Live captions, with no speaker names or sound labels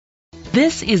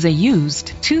This is a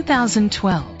used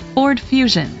 2012 Ford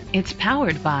Fusion. It's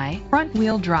powered by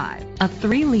front-wheel drive, a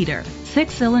 3-liter,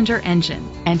 6-cylinder engine,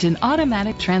 and an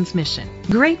automatic transmission.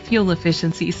 Great fuel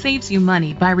efficiency saves you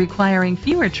money by requiring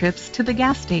fewer trips to the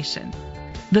gas station.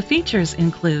 The features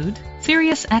include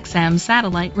Sirius XM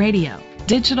satellite radio,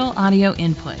 digital audio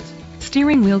input,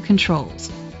 steering wheel controls,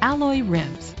 alloy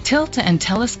rims, tilt and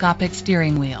telescopic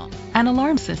steering wheel, an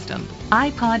alarm system,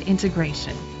 iPod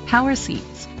integration, power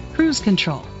seats, cruise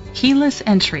control, keyless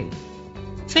entry.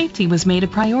 Safety was made a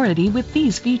priority with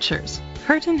these features: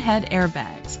 curtain head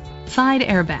airbags, side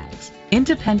airbags,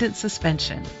 independent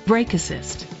suspension, brake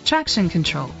assist, traction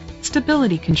control,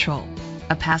 stability control,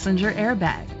 a passenger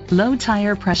airbag, low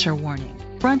tire pressure warning,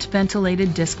 front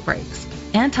ventilated disc brakes,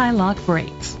 anti-lock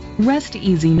brakes. Rest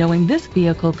easy knowing this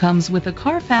vehicle comes with a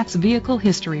Carfax Vehicle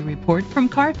History Report from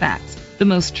Carfax, the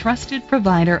most trusted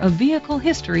provider of vehicle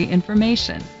history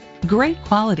information. Great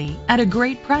quality at a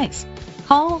great price.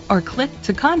 Call or click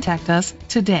to contact us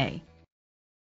today.